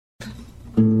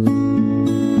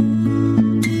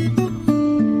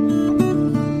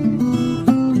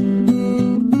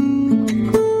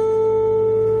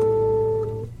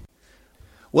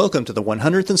Welcome to the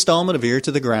 100th installment of Ear to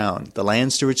the Ground, the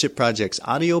Land Stewardship Project's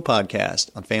audio podcast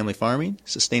on family farming,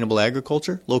 sustainable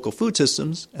agriculture, local food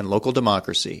systems, and local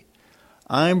democracy.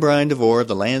 I'm Brian DeVore of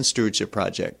the Land Stewardship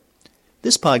Project.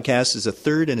 This podcast is the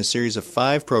third in a series of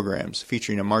 5 programs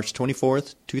featuring a March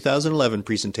 24th, 2011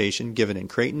 presentation given in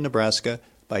Creighton, Nebraska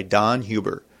by Don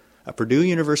Huber, a Purdue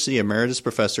University Emeritus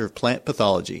Professor of Plant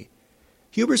Pathology.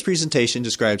 Huber's presentation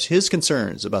describes his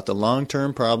concerns about the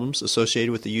long-term problems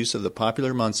associated with the use of the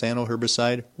popular Monsanto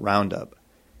herbicide Roundup.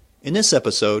 In this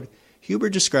episode, Huber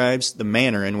describes the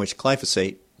manner in which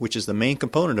glyphosate, which is the main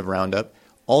component of Roundup,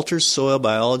 alters soil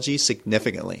biology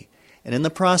significantly, and in the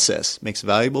process makes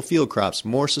valuable field crops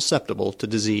more susceptible to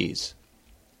disease.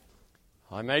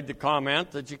 I made the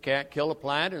comment that you can't kill a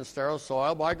plant in sterile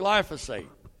soil by glyphosate.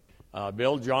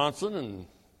 Bill Johnson and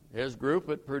his group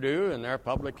at Purdue in their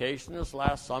publication this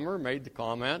last summer made the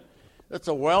comment it's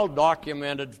a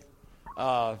well-documented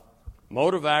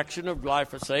mode of action of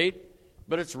glyphosate,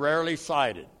 but it's rarely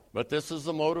cited. But this is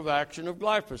the mode of action of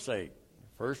glyphosate.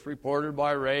 First reported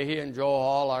by Rahe and Joe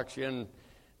Hall actually in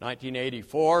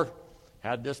 1984.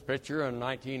 Had this picture in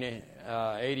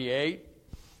 1988.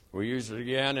 We used it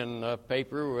again in a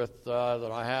paper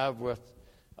that I have with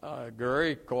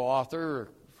Gurry, co-author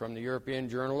from the European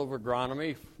Journal of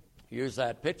Agronomy. Use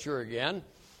that picture again.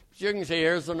 As you can see,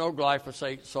 here's the no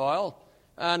glyphosate soil,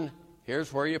 and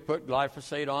here's where you put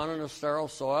glyphosate on in a sterile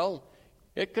soil.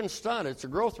 It can stunt. It's a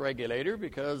growth regulator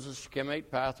because the schimate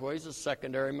pathways is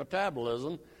secondary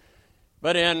metabolism.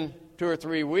 But in 2 or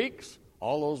 3 weeks,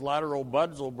 all those lateral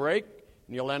buds will break,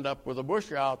 and you'll end up with a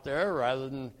bush out there rather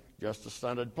than just a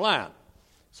stunted plant.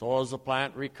 So as the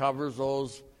plant recovers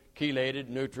those chelated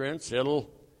nutrients, it'll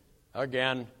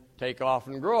again take off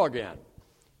and grow again.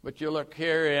 But you look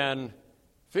here in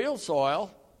field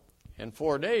soil, in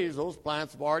 4 days, those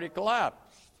plants have already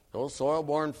collapsed. Those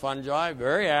soil-borne fungi,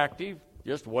 very active,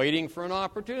 just waiting for an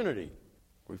opportunity.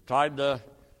 We've tied the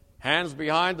hands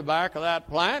behind the back of that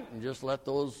plant and just let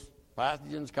those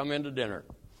pathogens come into dinner.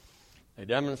 They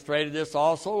demonstrated this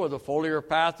also with a foliar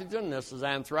pathogen. This is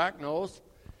anthracnose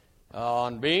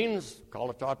on beans,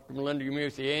 Colototricum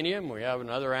lindyumuthianum. We have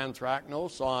another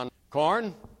anthracnose on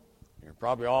corn. You're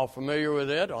probably all familiar with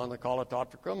it on the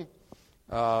Colototricum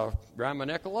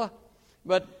graminicola.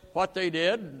 But what they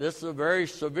did, this is a very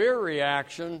severe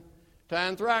reaction to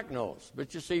anthracnose.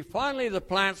 But you see, finally the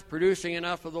plant's producing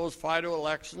enough of those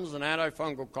phytoalexins and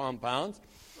antifungal compounds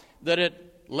that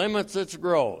it limits its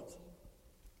growth.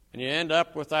 And you end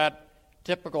up with that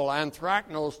typical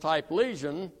anthracnose-type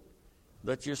lesion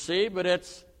that you see, but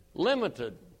it's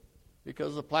limited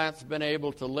because the plant's been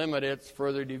able to limit its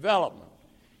further development.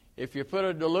 If you put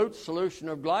a dilute solution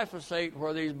of glyphosate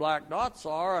where these black dots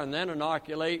are and then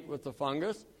inoculate with the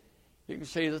fungus, you can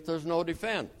see that there's no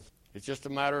defense. It's just a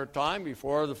matter of time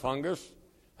before the fungus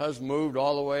has moved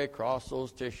all the way across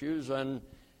those tissues and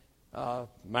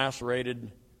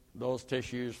macerated those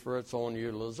tissues for its own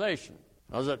utilization.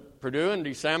 I was at Purdue in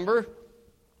December.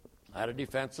 I had a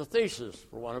defensive thesis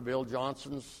for one of Bill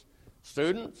Johnson's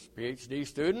students, PhD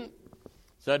student.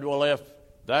 Said, well, if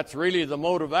that's really the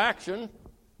mode of action,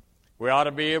 we ought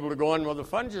to be able to go in with a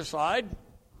fungicide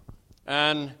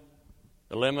and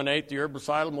eliminate the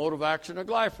herbicidal mode of action of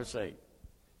glyphosate.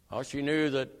 Well, she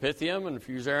knew that Pythium and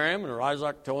Fusarium and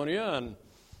Rhizoctonia and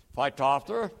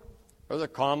Phytophthora are the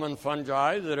common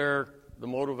fungi that are the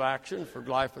mode of action for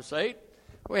glyphosate.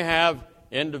 We have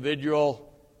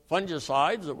individual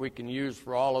fungicides that we can use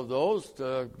for all of those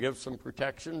to give some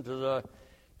protection to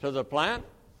the plant.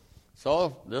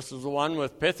 So this is the one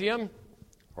with Pythium,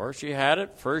 where she had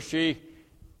it. First she,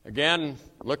 again,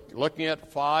 looking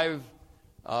at 5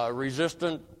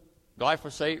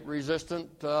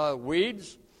 glyphosate-resistant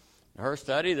weeds. In her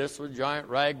study, this was giant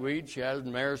ragweed. She had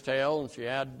mare's tail, and she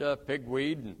had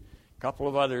pigweed and a couple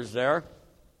of others there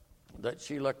that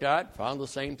she looked at. Found the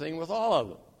same thing with all of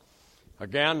them.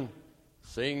 Again,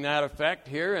 seeing that effect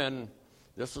here, and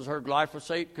this is her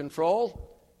glyphosate control.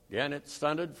 Again, it's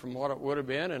stunted from what it would have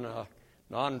been in a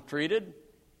non-treated.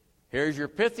 Here's your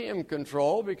Pythium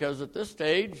control, because at this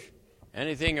stage,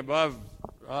 anything above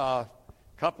a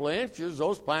couple of inches,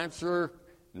 those plants are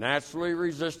naturally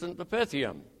resistant to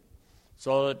Pythium.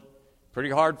 So it's pretty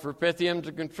hard for Pythium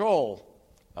to control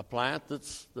a plant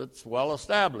that's well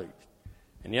established.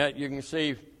 And yet you can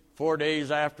see 4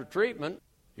 days after treatment,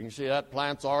 you can see that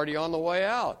plant's already on the way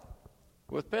out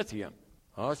with Pythium.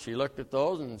 Well, she looked at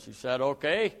those and she said,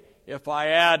 okay, if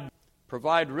I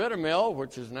provide Ridamil,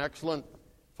 which is an excellent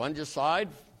fungicide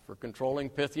for controlling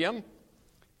Pythium,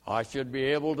 I should be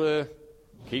able to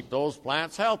keep those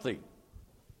plants healthy.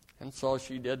 And so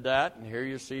she did that, and here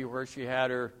you see where she had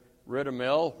her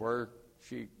Ridamil, where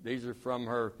These are from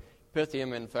her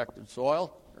Pythium-infected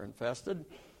soil, or infested.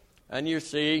 And you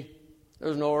see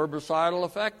there's no herbicidal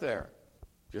effect there,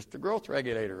 just a growth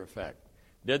regulator effect.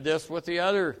 Did this with the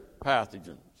other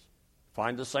pathogens.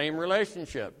 Find the same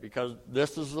relationship, because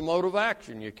this is the mode of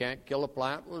action. You can't kill a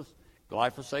plant with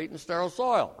glyphosate in sterile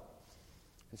soil.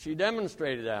 And she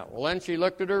demonstrated that. Well, then she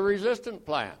looked at her resistant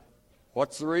plant.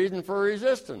 What's the reason for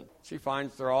resistance? She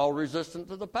finds they're all resistant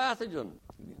to the pathogen.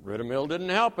 Ridamil didn't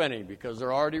help any because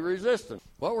they're already resistant.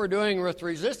 What we're doing with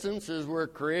resistance is we're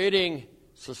creating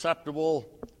susceptible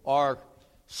or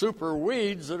super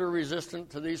weeds that are resistant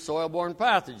to these soil-borne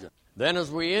pathogens. Then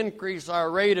as we increase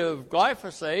our rate of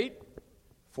glyphosate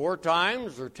 4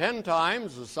 times or 10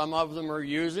 times, as some of them are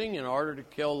using in order to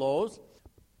kill those,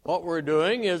 what we're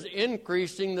doing is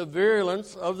increasing the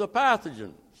virulence of the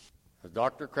pathogens. As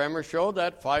Dr. Kremer showed,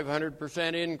 that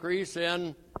 500% increase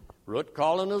in root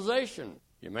colonization.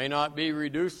 You may not be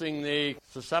reducing the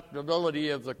susceptibility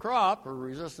of the crop or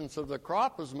resistance of the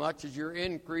crop as much as you're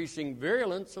increasing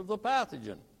virulence of the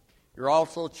pathogen. You're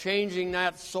also changing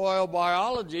that soil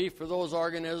biology for those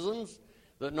organisms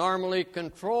that normally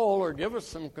control or give us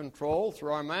some control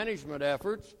through our management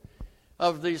efforts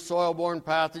of these soil-borne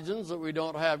pathogens that we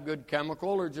don't have good chemical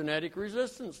or genetic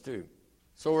resistance to.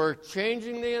 So we're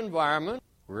changing the environment,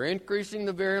 we're increasing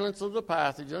the virulence of the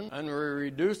pathogen, and we're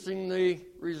reducing the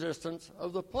resistance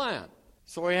of the plant.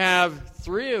 So we have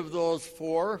 3 of those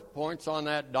 4 points on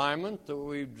that diamond that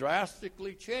we've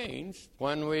drastically changed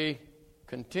when we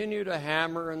continue to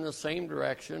hammer in the same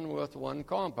direction with one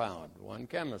compound, one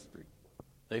chemistry.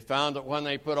 They found that when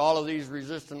they put all of these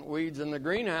resistant weeds in the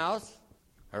greenhouse,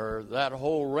 or that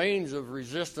whole range of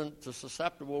resistant to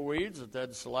susceptible weeds that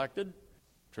they'd selected,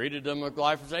 treated them with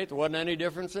glyphosate, there wasn't any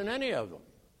difference in any of them.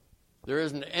 There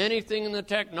isn't anything in the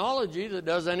technology that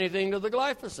does anything to the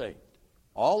glyphosate.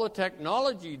 All the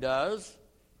technology does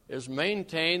is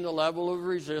maintain the level of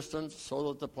resistance so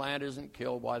that the plant isn't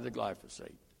killed by the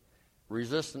glyphosate.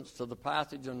 Resistance to the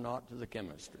pathogen, not to the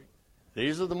chemistry.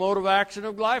 These are the mode of action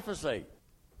of glyphosate.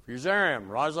 Fusarium,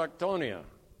 Rhizoctonia,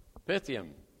 Pythium,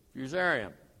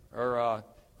 Fusarium, or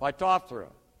Phytophthora,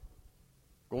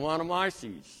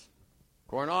 Gomonomyces,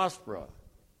 Cornospora.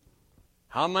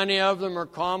 How many of them are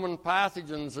common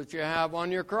pathogens that you have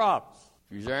on your crops?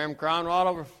 Fusarium crown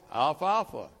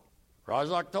alfalfa,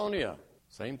 Rhizoctonia.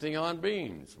 Same thing on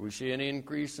beans. We see an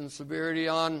increase in severity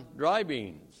on dry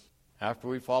beans after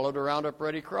we followed a Roundup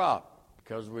Ready crop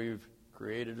because we've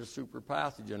created a super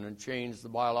pathogen and changed the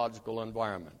biological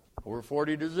environment. Over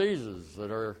 40 diseases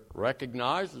that are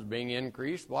recognized as being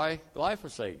increased by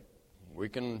glyphosate. We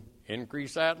can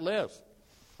increase that list.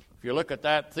 If you look at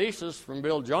that thesis from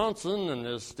Bill Johnson and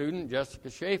his student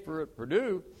Jessica Schaefer at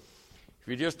Purdue, if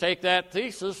you just take that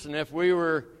thesis and if we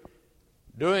were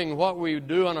doing what we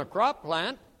do on a crop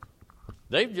plant,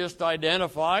 they've just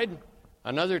identified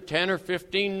another 10 or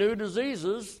 15 new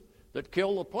diseases that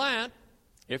kill the plant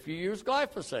if you use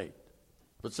glyphosate.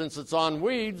 But since it's on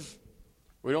weeds,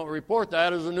 we don't report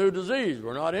that as a new disease.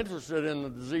 We're not interested in the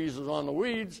diseases on the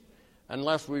weeds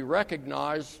unless we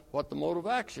recognize what the mode of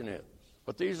action is.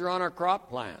 But these are on our crop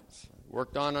plants.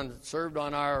 Worked on and served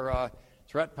on our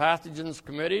threat pathogens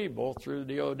committee, both through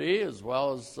the DOD as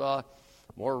well as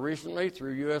more recently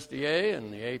through USDA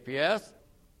and the APS.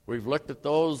 We've looked at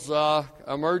those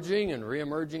emerging and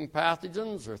re-emerging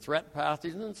pathogens or threat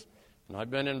pathogens, and I've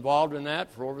been involved in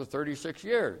that for over 36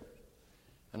 years.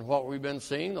 And what we've been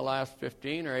seeing the last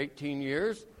 15 or 18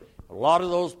 years, a lot of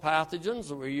those pathogens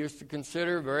that we used to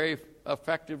consider very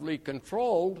effectively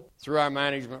controlled through our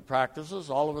management practices,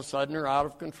 all of a sudden are out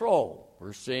of control.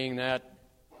 We're seeing that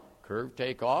curve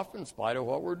take off in spite of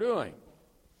what we're doing.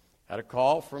 Had a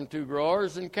call from 2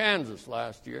 growers in Kansas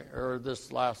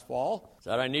this last fall,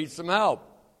 said I need some help.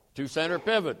 2 center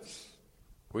pivots.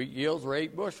 Wheat yields were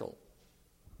 8 bushel.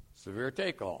 Severe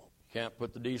take-all. Can't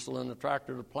put the diesel in the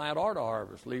tractor to plant or to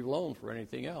harvest, leave alone for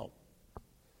anything else.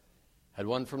 Had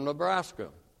one from Nebraska,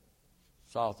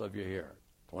 south of you here.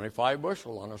 25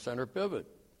 bushel on a center pivot.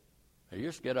 They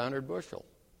used to get 100 bushel.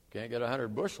 Can't get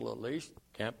 100 bushel at least.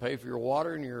 Can't pay for your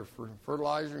water and your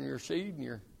fertilizer and your seed and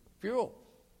your fuel.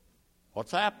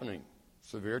 What's happening?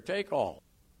 Severe take-all.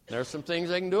 There's some things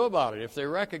they can do about it if they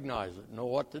recognize it, know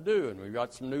what to do. And we've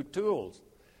got some new tools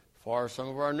as far as some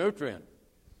of our nutrient.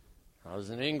 I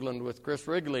was in England with Chris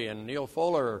Wrigley and Neil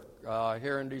Fuller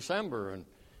here in December and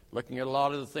looking at a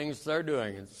lot of the things they're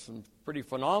doing. It's some pretty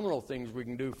phenomenal things we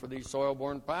can do for these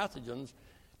soil-borne pathogens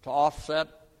to offset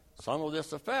some of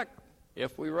this effect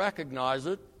if we recognize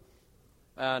it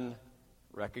and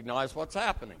recognize what's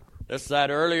happening. This is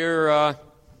that earlier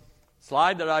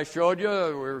slide that I showed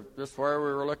you. This is where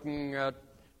we were looking at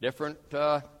different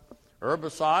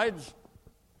herbicides as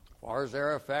far as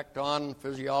their effect on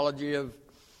physiology of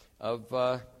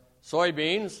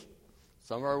soybeans.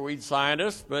 Some are weed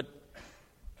scientists, but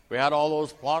we had all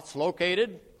those plots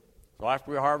located. So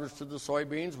after we harvested the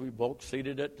soybeans, we bulk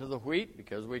seeded it to the wheat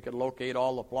because we could locate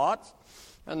all the plots,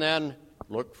 and then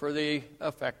look for the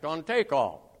effect on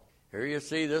take-all. Here you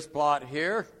see this plot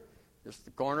here, just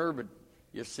the corner, but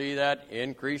you see that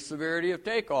increased severity of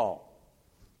take-all,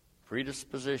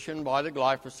 predisposition by the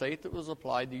glyphosate that was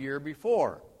applied the year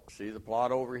before. See the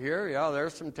plot over here? Yeah,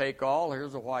 there's some take-all.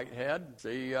 Here's a white head.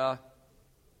 See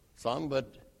some,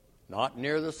 but not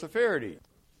near the severity.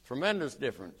 Tremendous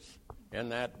difference in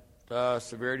that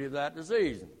severity of that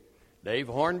disease. Dave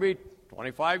Hornby,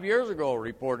 25 years ago,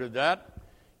 reported that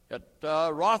at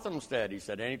Rothamsted. He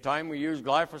said, anytime we use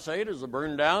glyphosate as a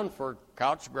burn down for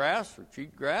couch grass or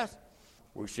cheatgrass,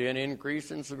 we see an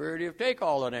increase in severity of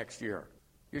take-all the next year.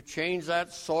 You change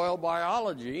that soil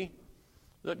biology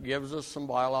that gives us some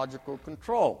biological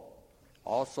control.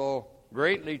 Also,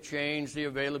 greatly change the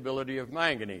availability of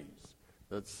manganese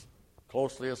that's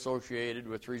closely associated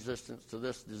with resistance to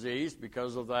this disease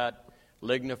because of that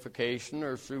lignification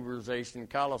or suberization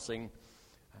callousing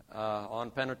on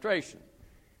penetration.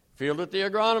 Field at the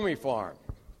agronomy farm.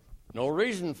 No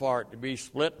reason for it to be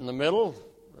split in the middle.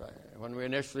 When we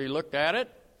initially looked at it,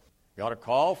 got a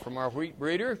call from our wheat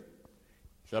breeder.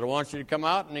 Said, I want you to come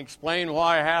out and explain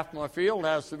why half my field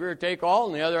has severe take-all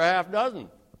and the other half doesn't.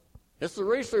 It's a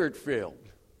research field.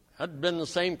 Had been the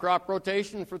same crop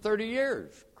rotation for 30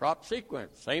 years. Crop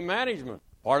sequence, same management.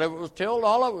 Part of it was tilled,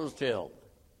 all of it was tilled.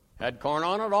 Had corn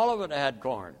on it, all of it had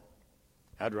corn.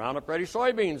 Had Roundup Ready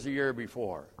soybeans the year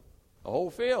before. The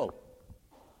whole field.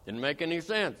 Didn't make any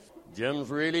sense. Jim's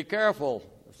really careful,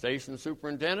 the station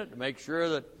superintendent, to make sure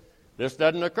that this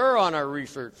doesn't occur on our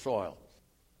research soils.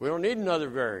 We don't need another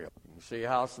variable. You can see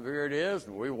how severe it is,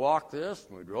 and we walked this,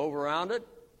 and we drove around it.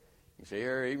 You see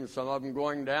here even some of them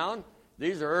going down.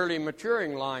 These are early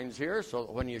maturing lines here, so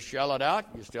that when you shell it out,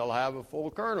 you still have a full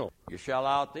kernel. You shell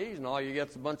out these, and all you get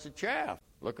is a bunch of chaff.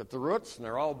 Look at the roots, and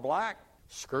they're all black,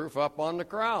 scurf up on the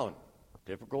crown.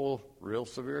 Typical, real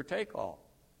severe take-all.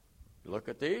 You look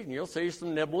at these, and you'll see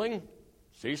some nibbling,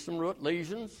 see some root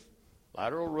lesions,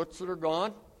 lateral roots that are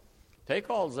gone.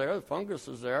 Take-all's there, the fungus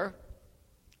is there.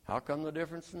 How come the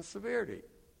difference in severity?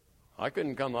 I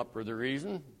couldn't come up with a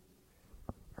reason.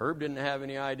 Herb didn't have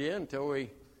any idea until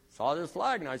we saw this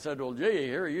flag, and I said, well, gee,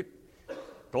 here, you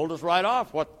told us right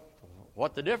off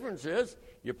what the difference is.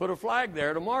 You put a flag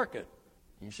there to mark it.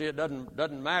 You see it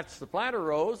doesn't match the planter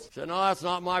rows. He said, no, that's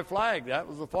not my flag. That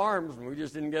was the farm's, and we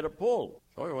just didn't get it pulled.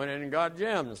 So we went in and got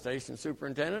Jim, the station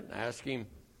superintendent, and asked him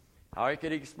how he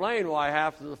could explain why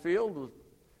half of the field was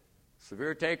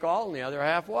severe take-all and the other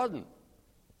half wasn't.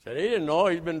 He said he didn't know.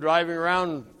 He's been driving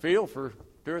around the field for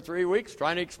 2 or 3 weeks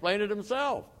trying to explain it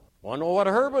himself. Want to know what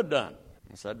Herb had done.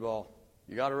 I said, well,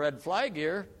 you got a red flag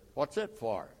here. What's it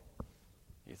for?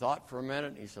 He thought for a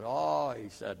minute, and he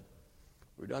said,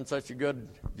 we've done such a good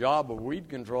job of weed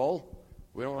control.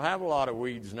 We don't have a lot of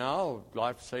weeds now.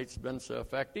 Glyphosate's been so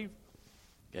effective,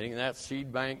 getting that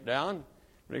seed bank down.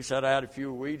 But he said I had a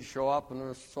few weeds show up in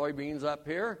the soybeans up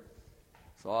here.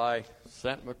 So I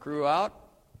sent my crew out,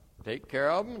 take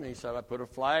care of them. And he said I put a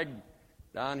flag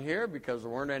down here because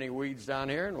there weren't any weeds down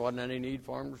here and wasn't any need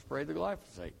for them to spray the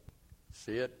glyphosate.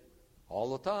 See it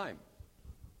all the time.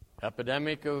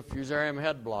 Epidemic of Fusarium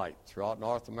head blight throughout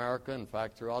North America, in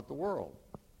fact, throughout the world.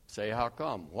 Say, how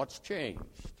come? What's changed?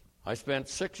 I spent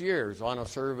 6 years on a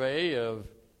survey of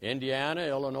Indiana,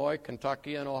 Illinois,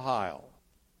 Kentucky, and Ohio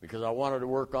because I wanted to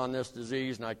work on this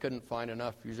disease, and I couldn't find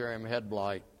enough Fusarium head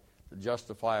blight to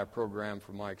justify a program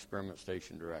for my experiment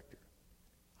station director.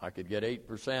 I could get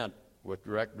 8% with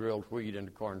direct drilled wheat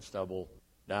into corn stubble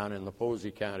down in the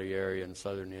Posey County area in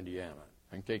southern Indiana.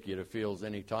 I can take you to fields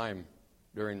any time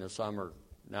during the summer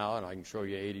now, and I can show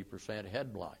you 80%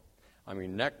 head blight. I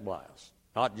mean neck blast.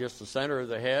 Not just the center of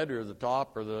the head or the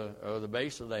top or the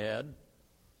base of the head,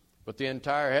 but the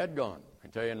entire head gone. I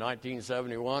can tell you in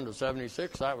 1971 to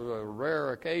 76, that was a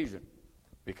rare occasion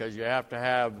because you have to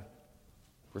have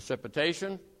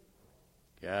precipitation,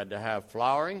 you had to have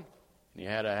flowering, and you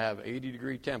had to have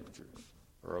 80-degree temperatures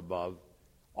or above,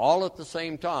 all at the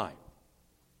same time.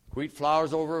 Wheat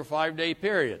flowers over a 5-day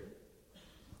period.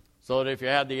 So that if you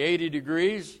had the 80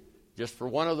 degrees just for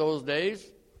one of those days,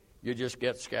 you just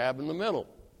get scab in the middle.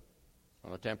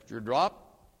 When the temperature dropped,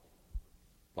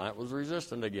 plant was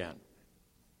resistant again.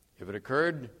 If it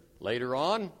occurred later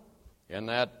on, in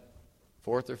that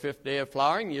 4th or 5th day of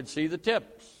flowering, you'd see the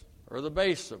tips or the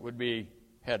base that would be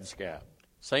head scab.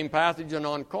 Same pathogen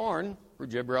on corn for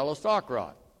Gibberella stalk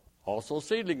rot. Also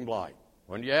seedling blight.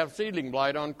 When do you have seedling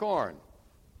blight on corn?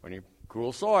 When you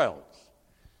cool soils.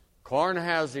 Corn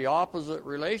has the opposite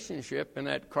relationship in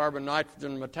that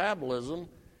carbon-nitrogen metabolism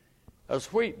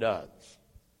as wheat does.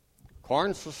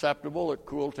 Corn's susceptible at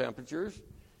cool temperatures,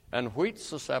 and wheat's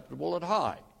susceptible at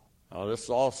high. Now, this is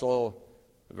also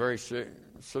a very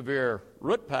severe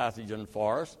root pathogen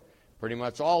for us, pretty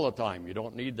much all the time. You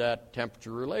don't need that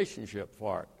temperature relationship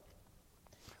for it.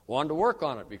 Wanted to work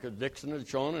on it because Dixon had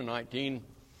shown in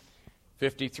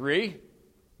 1953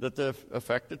 that the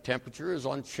effect of temperature is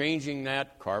on changing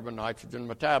that carbon-nitrogen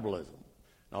metabolism.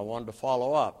 And I wanted to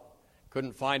follow up.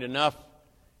 Couldn't find enough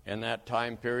in that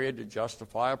time period to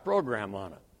justify a program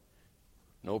on it.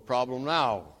 No problem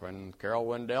now. When Carol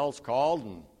Wendell's called,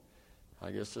 and I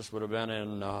guess this would have been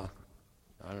in,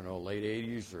 late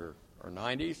 80s or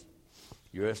 90s,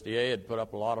 USDA had put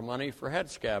up a lot of money for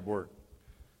head scab work.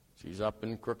 She's up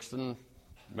in Crookston,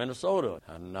 Minnesota,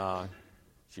 and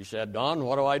she said, "Don,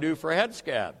 what do I do for head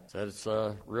scab?" I said, "It's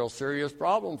a real serious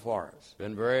problem for us.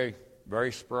 Been very,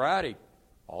 very sporadic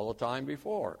all the time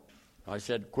before." I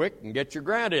said, "Quick and get your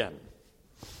grant in.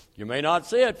 You may not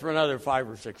see it for another 5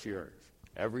 or 6 years.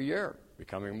 Every year,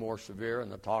 becoming more severe in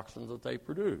the toxins that they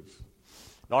produce."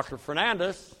 Dr.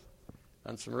 Fernandez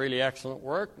done some really excellent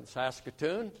work in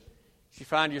Saskatoon. She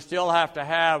found you still have to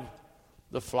have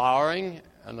the flowering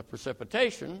and the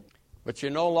precipitation, but you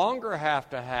no longer have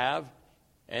to have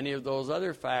any of those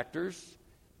other factors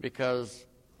because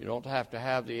you don't have to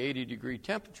have the 80-degree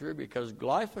temperature because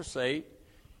glyphosate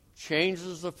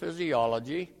changes the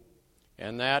physiology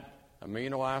and that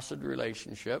amino acid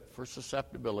relationship for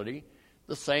susceptibility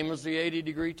the same as the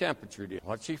 80-degree temperature did.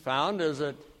 What she found is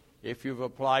that if you've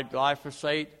applied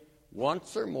glyphosate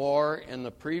once or more in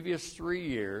the previous 3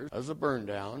 years as a burn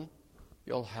down,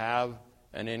 you'll have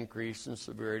an increase in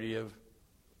severity of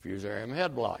Fusarium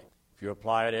head blight. If you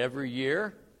apply it every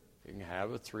year, you can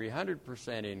have a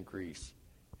 300% increase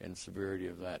in severity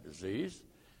of that disease.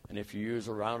 And if you use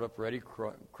a Roundup Ready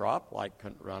crop like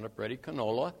Roundup Ready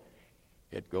canola,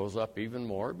 it goes up even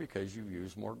more because you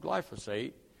use more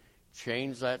glyphosate,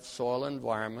 change that soil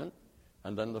environment,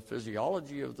 and then the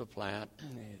physiology of the plant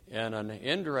in an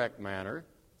indirect manner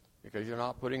because you're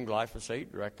not putting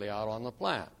glyphosate directly out on the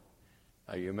plant.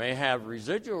 Now, you may have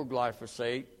residual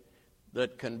glyphosate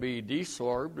that can be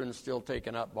desorbed and still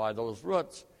taken up by those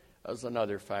roots as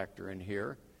another factor in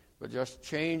here, but just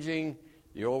changing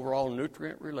the overall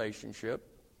nutrient relationship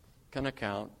can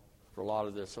account for a lot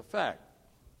of this effect.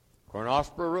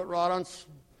 Cornospora root rot on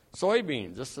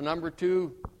soybeans. This is the number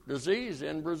 2 disease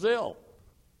in Brazil,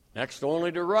 next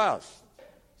only to rust.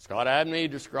 Scott Abney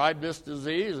described this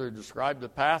disease or described the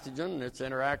pathogen and its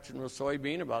interaction with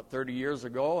soybean about 30 years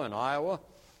ago in Iowa.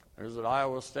 He was at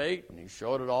Iowa State, and he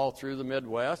showed it all through the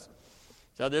Midwest.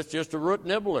 Said it's just a root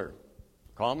nibbler,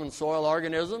 common soil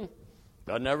organism,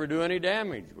 doesn't ever do any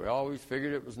damage. We always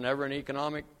figured it was never an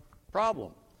economic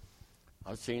problem.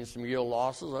 I've seen some yield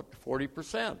losses up to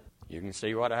 40%. You can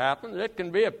see what happens. It can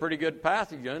be a pretty good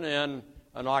pathogen in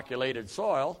inoculated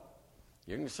soil.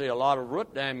 You can see a lot of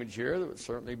root damage here that would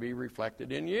certainly be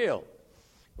reflected in yield.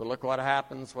 But look what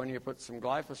happens when you put some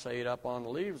glyphosate up on the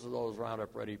leaves of those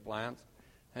Roundup Ready plants,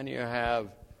 and you have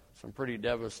some pretty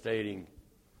devastating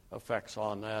effects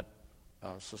on that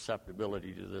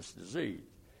susceptibility to this disease.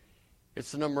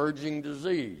 It's an emerging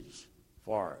disease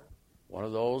for it. One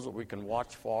of those that we can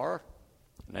watch for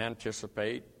and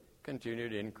anticipate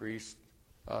continued increased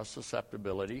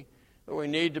susceptibility. But we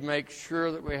need to make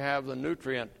sure that we have the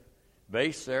nutrient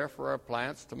base there for our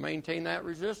plants to maintain that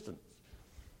resistance,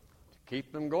 to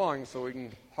keep them going so we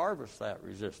can harvest that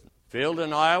resistance. Field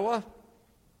in Iowa,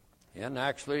 and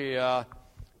actually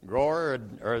grower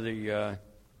or the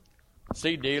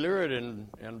seed dealer had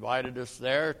invited us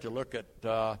there to look at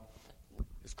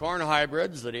his corn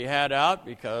hybrids that he had out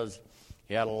because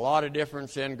he had a lot of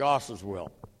difference in Goss's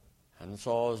wilt. And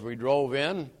so as we drove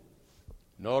in,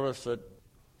 noticed that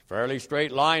fairly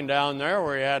straight line down there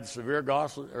where he had severe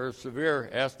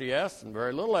SDS and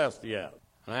very little SDS.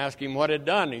 And I asked him what he'd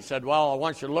done. He said, "Well, I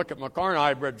want you to look at my corn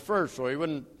hybrid first," so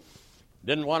he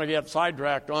didn't want to get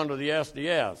sidetracked onto the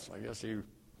SDS. I guess he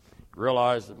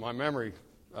realized that my memory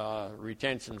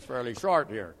retention is fairly short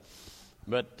here.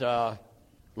 But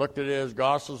looked at his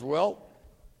Goss's wilt,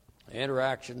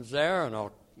 interactions there, and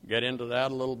I'll get into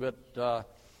that a little bit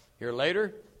here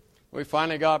later. We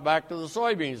finally got back to the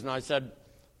soybeans, and I said,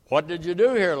 "What did you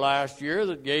do here last year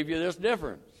that gave you this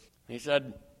difference?" He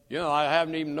said, "I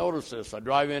haven't even noticed this. I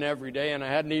drive in every day, and I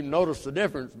hadn't even noticed the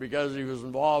difference because he was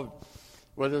involved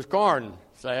with his corn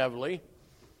so heavily."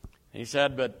 He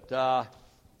said, "But I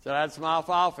had some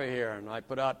alfalfa here, and I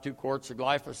put out 2 quarts of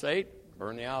glyphosate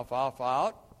burn the alfalfa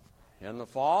out. In the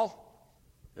fall,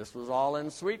 this was all in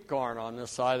sweet corn on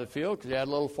this side of the field because you had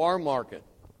a little farm market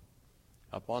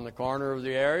up on the corner of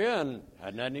the area and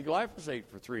hadn't had any glyphosate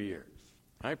for 3 years.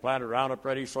 I planted Roundup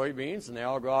Ready soybeans, and they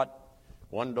all got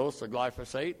 1 dose of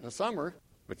glyphosate in the summer.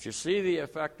 But you see the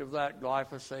effect of that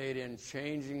glyphosate in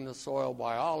changing the soil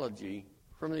biology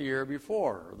from the year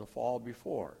before or the fall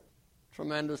before.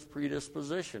 Tremendous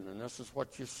predisposition, and this is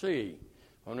what you see.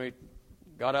 When we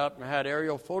got up and had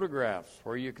aerial photographs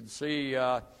where you could see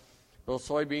those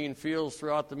soybean fields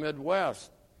throughout the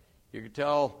Midwest, you could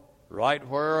tell right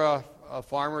where a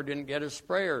farmer didn't get his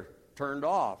sprayer turned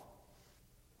off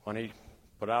when he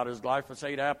put out his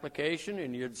glyphosate application,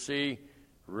 and you'd see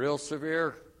real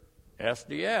severe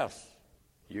SDS.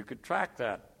 You could track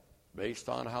that based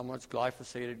on how much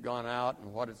glyphosate had gone out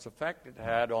and what its effect it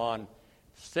had on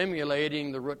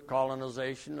stimulating the root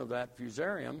colonization of that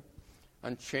fusarium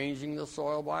and changing the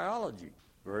soil biology.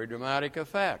 Very dramatic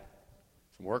effect.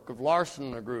 Some work of Larson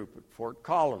and the group at Fort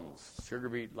Collins Sugar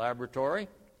Beet Laboratory,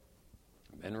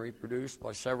 been reproduced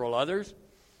by several others.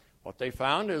 What they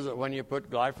found is that when you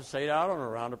put glyphosate out on a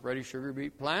Roundup Ready sugar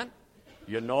beet plant,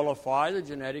 you nullify the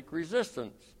genetic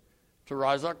resistance to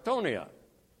Rhizoctonia.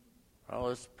 Well,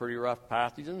 it's pretty rough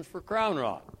pathogens for crown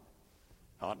rot.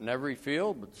 Not in every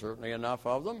field, but certainly enough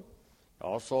of them.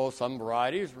 Also, some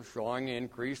varieties were showing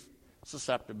increased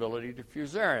susceptibility to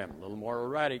fusarium, a little more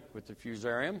erratic with the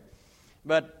fusarium.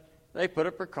 But they put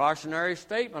a precautionary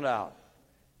statement out.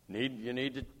 You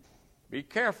need to be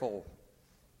careful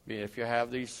if you have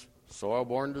these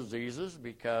soil-borne diseases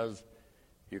because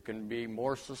you can be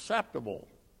more susceptible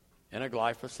in a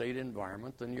glyphosate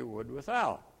environment than you would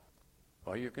without.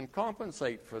 Well, you can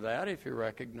compensate for that if you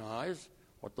recognize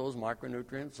what those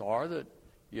micronutrients are that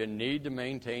you need to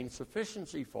maintain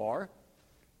sufficiency for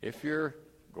if you're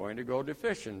going to go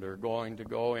deficient or going to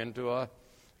go into a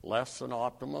less than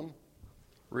optimum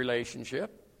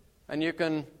relationship, and you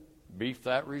can beef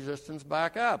that resistance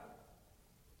back up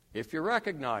if you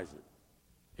recognize it.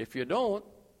 If you don't,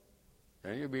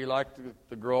 then you'll be like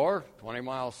the grower 20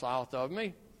 miles south of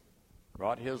me,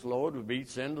 brought his load of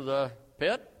beets into the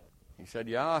pit. He said,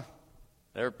 yeah,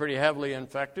 they were pretty heavily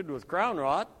infected with crown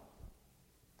rot.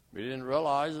 We didn't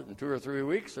realize it in 2 or 3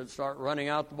 weeks they'd start running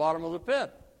out the bottom of the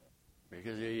pit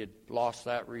because he had lost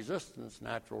that resistance,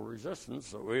 natural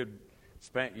resistance, that we had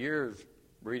spent years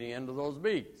breeding into those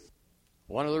beets.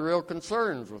 One of the real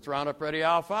concerns with Roundup Ready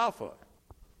alfalfa,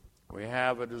 we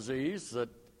have a disease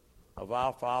of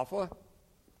alfalfa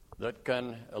that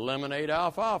can eliminate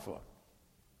alfalfa,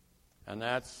 and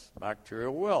that's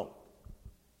bacterial wilt.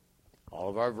 All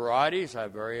of our varieties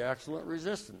have very excellent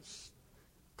resistance.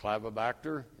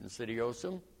 Clavibacter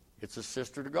insidiosum, it's a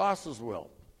sister to Goss's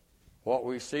wilt. What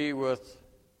we see with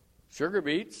sugar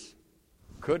beets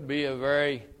could be a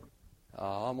very,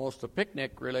 almost a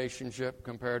picnic relationship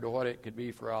compared to what it could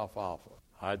be for alfalfa.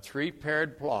 I had 3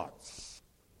 paired plots,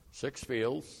 6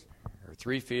 fields, or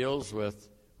 3 fields with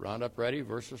Roundup Ready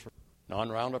versus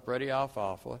non-Roundup Ready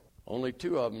alfalfa. Only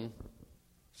 2 of them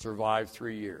survived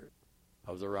 3 years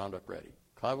of the Roundup Ready.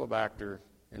 Clavibacter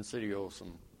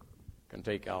insidiosum can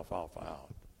take alfalfa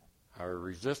out. Our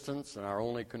resistance and our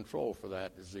only control for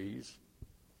that disease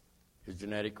is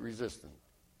genetic resistance.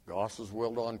 Goss's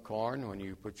wilt on corn, when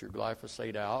you put your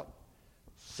glyphosate out,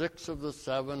 6 of the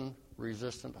 7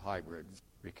 resistant hybrids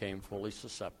became fully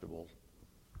susceptible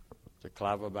to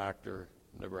Clavibacter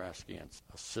nebraskiensis,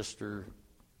 a sister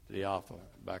to the alpha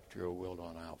bacterial wilt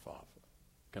on alfalfa.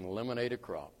 Can eliminate a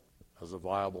crop as a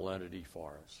viable entity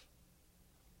for us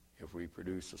if we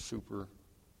produce a super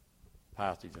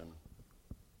pathogen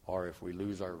or if we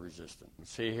lose our resistance.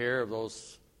 See here of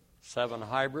those 7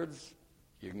 hybrids,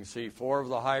 you can see 4 of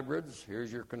the hybrids.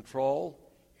 Here's your control.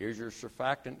 Here's your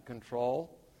surfactant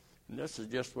control. And this is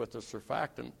just with the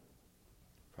surfactant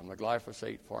from the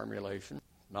glyphosate formulation,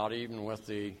 not even with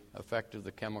the effect of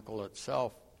the chemical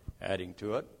itself adding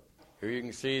to it. Here you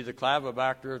can see the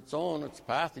Clavibacter its own, it's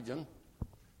pathogen,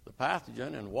 the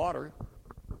pathogen in water.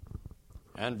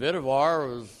 And Vitivar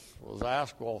was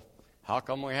asked, well, how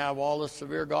come we have all this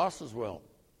severe Goss's wilt?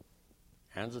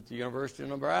 Hands at the University of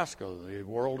Nebraska, the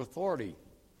world authority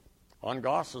on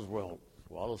Goss's wilt,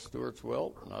 as well as Stewart's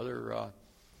wilt and other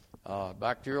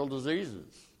bacterial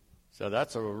diseases. So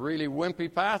that's a really wimpy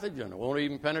pathogen. It won't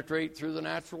even penetrate through the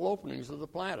natural openings of the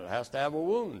plant. It has to have a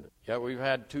wound. Yet we've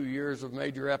had 2 years of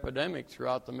major epidemic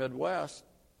throughout the Midwest.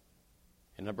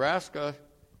 In Nebraska,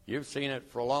 you've seen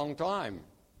it for a long time.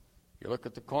 You look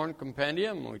at the corn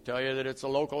compendium, and we tell you that it's a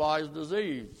localized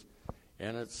disease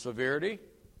in its severity.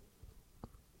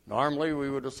 Normally, we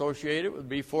would associate it with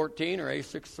B14 or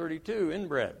A632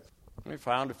 inbreds. We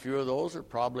found a few of those are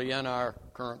probably in our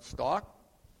current stock,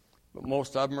 but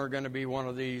most of them are going to be one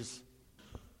of these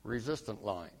resistant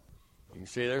line. You can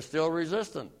see they're still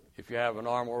resistant if you have a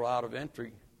normal route of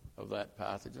entry of that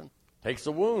pathogen. Takes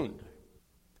a wound.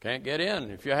 Can't get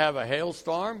in. If you have a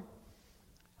hailstorm,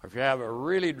 or if you have a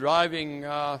really driving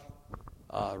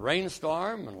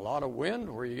rainstorm and a lot of wind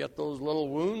where you get those little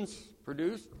wounds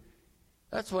produced,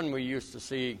 that's when we used to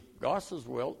see Goss's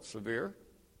wilt severe.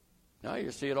 Now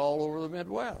you see it all over the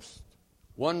Midwest.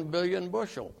 1 billion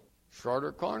bushel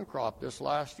shorter corn crop this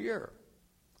last year.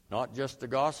 Not just the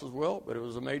Goss's wilt, but it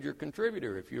was a major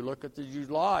contributor. If you look at the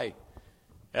July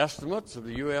estimates of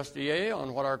the USDA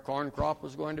on what our corn crop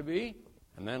was going to be,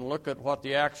 and then look at what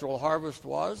the actual harvest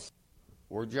was,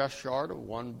 we're just short of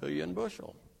 1 billion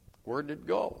bushel. Where'd it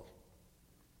go?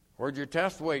 Where'd your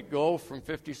test weight go from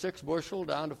 56 bushel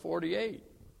down to 48,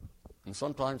 and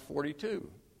sometimes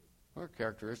 42? Are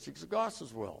characteristics of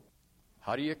Goss's wilt.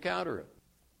 How do you counter it?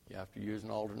 You have to use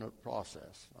an alternate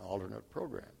process, an alternate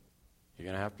program. You're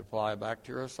going to have to apply a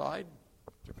bactericide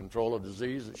to control a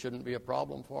disease that shouldn't be a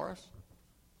problem for us.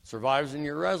 It survives in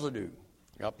your residue.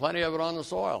 You got plenty of it on the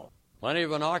soil, plenty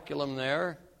of inoculum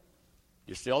there.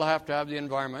 You still have to have the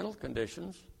environmental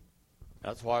conditions.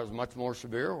 That's why it was much more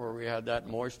severe where we had that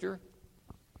moisture.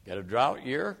 Get a drought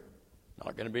year,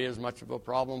 not going to be as much of a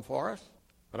problem for us.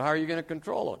 But how are you going to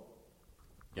control it?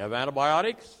 You have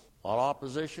antibiotics, a lot of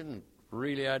opposition,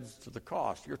 really adds to the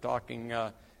cost. You're talking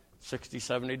 $60,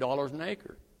 $70 an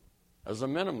acre as a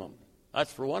minimum.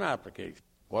 That's for one application.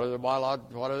 What other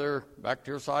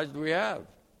bactericides do we have?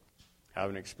 Have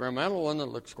an experimental one that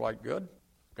looks quite good.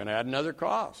 Going to add another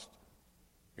cost.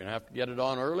 You're going to have to get it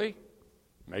on early,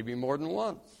 maybe more than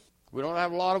once. We don't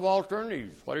have a lot of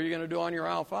alternatives. What are you going to do on your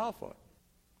alfalfa?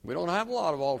 We don't have a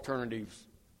lot of alternatives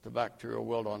to bacterial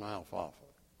wilt on alfalfa.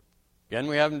 Again,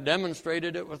 we haven't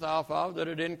demonstrated it with alfalfa that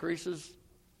it increases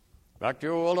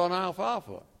bacterial wilt on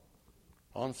alfalfa.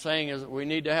 All I'm saying is that we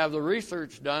need to have the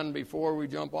research done before we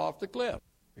jump off the cliff,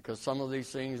 because some of these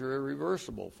things are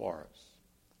irreversible for us,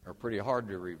 or pretty hard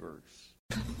to reverse.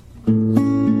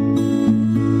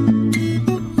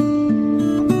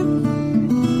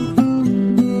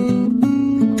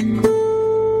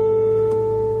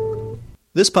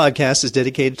 This podcast is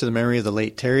dedicated to the memory of the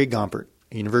late Terry Gompert,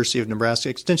 a University of Nebraska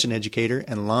Extension educator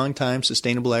and longtime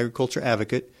sustainable agriculture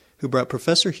advocate who brought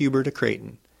Professor Huber to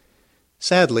Creighton.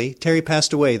 Sadly, Terry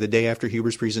passed away the day after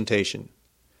Huber's presentation.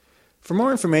 For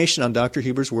more information on Dr.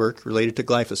 Huber's work related to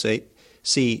glyphosate,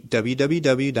 see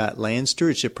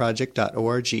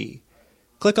www.landstewardshipproject.org.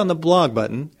 Click on the blog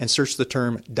button and search the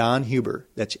term Don Huber,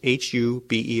 that's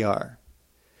Huber.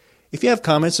 If you have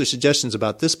comments or suggestions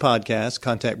about this podcast,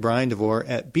 contact Brian DeVore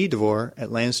at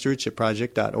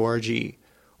bdevore@landstewardshipproject.org,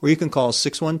 or you can call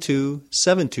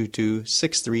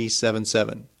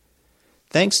 612-722-6377.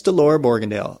 Thanks to Laura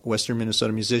Borgendale, a Western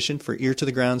Minnesota musician, for Ear to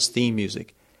the Ground's theme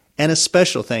music. And a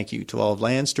special thank you to all of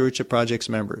Land Stewardship Project's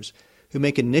members who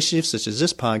make initiatives such as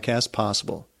this podcast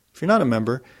possible. If you're not a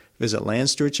member, visit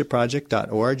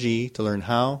landstewardshipproject.org to learn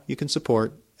how you can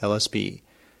support LSP.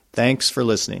 Thanks for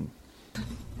listening.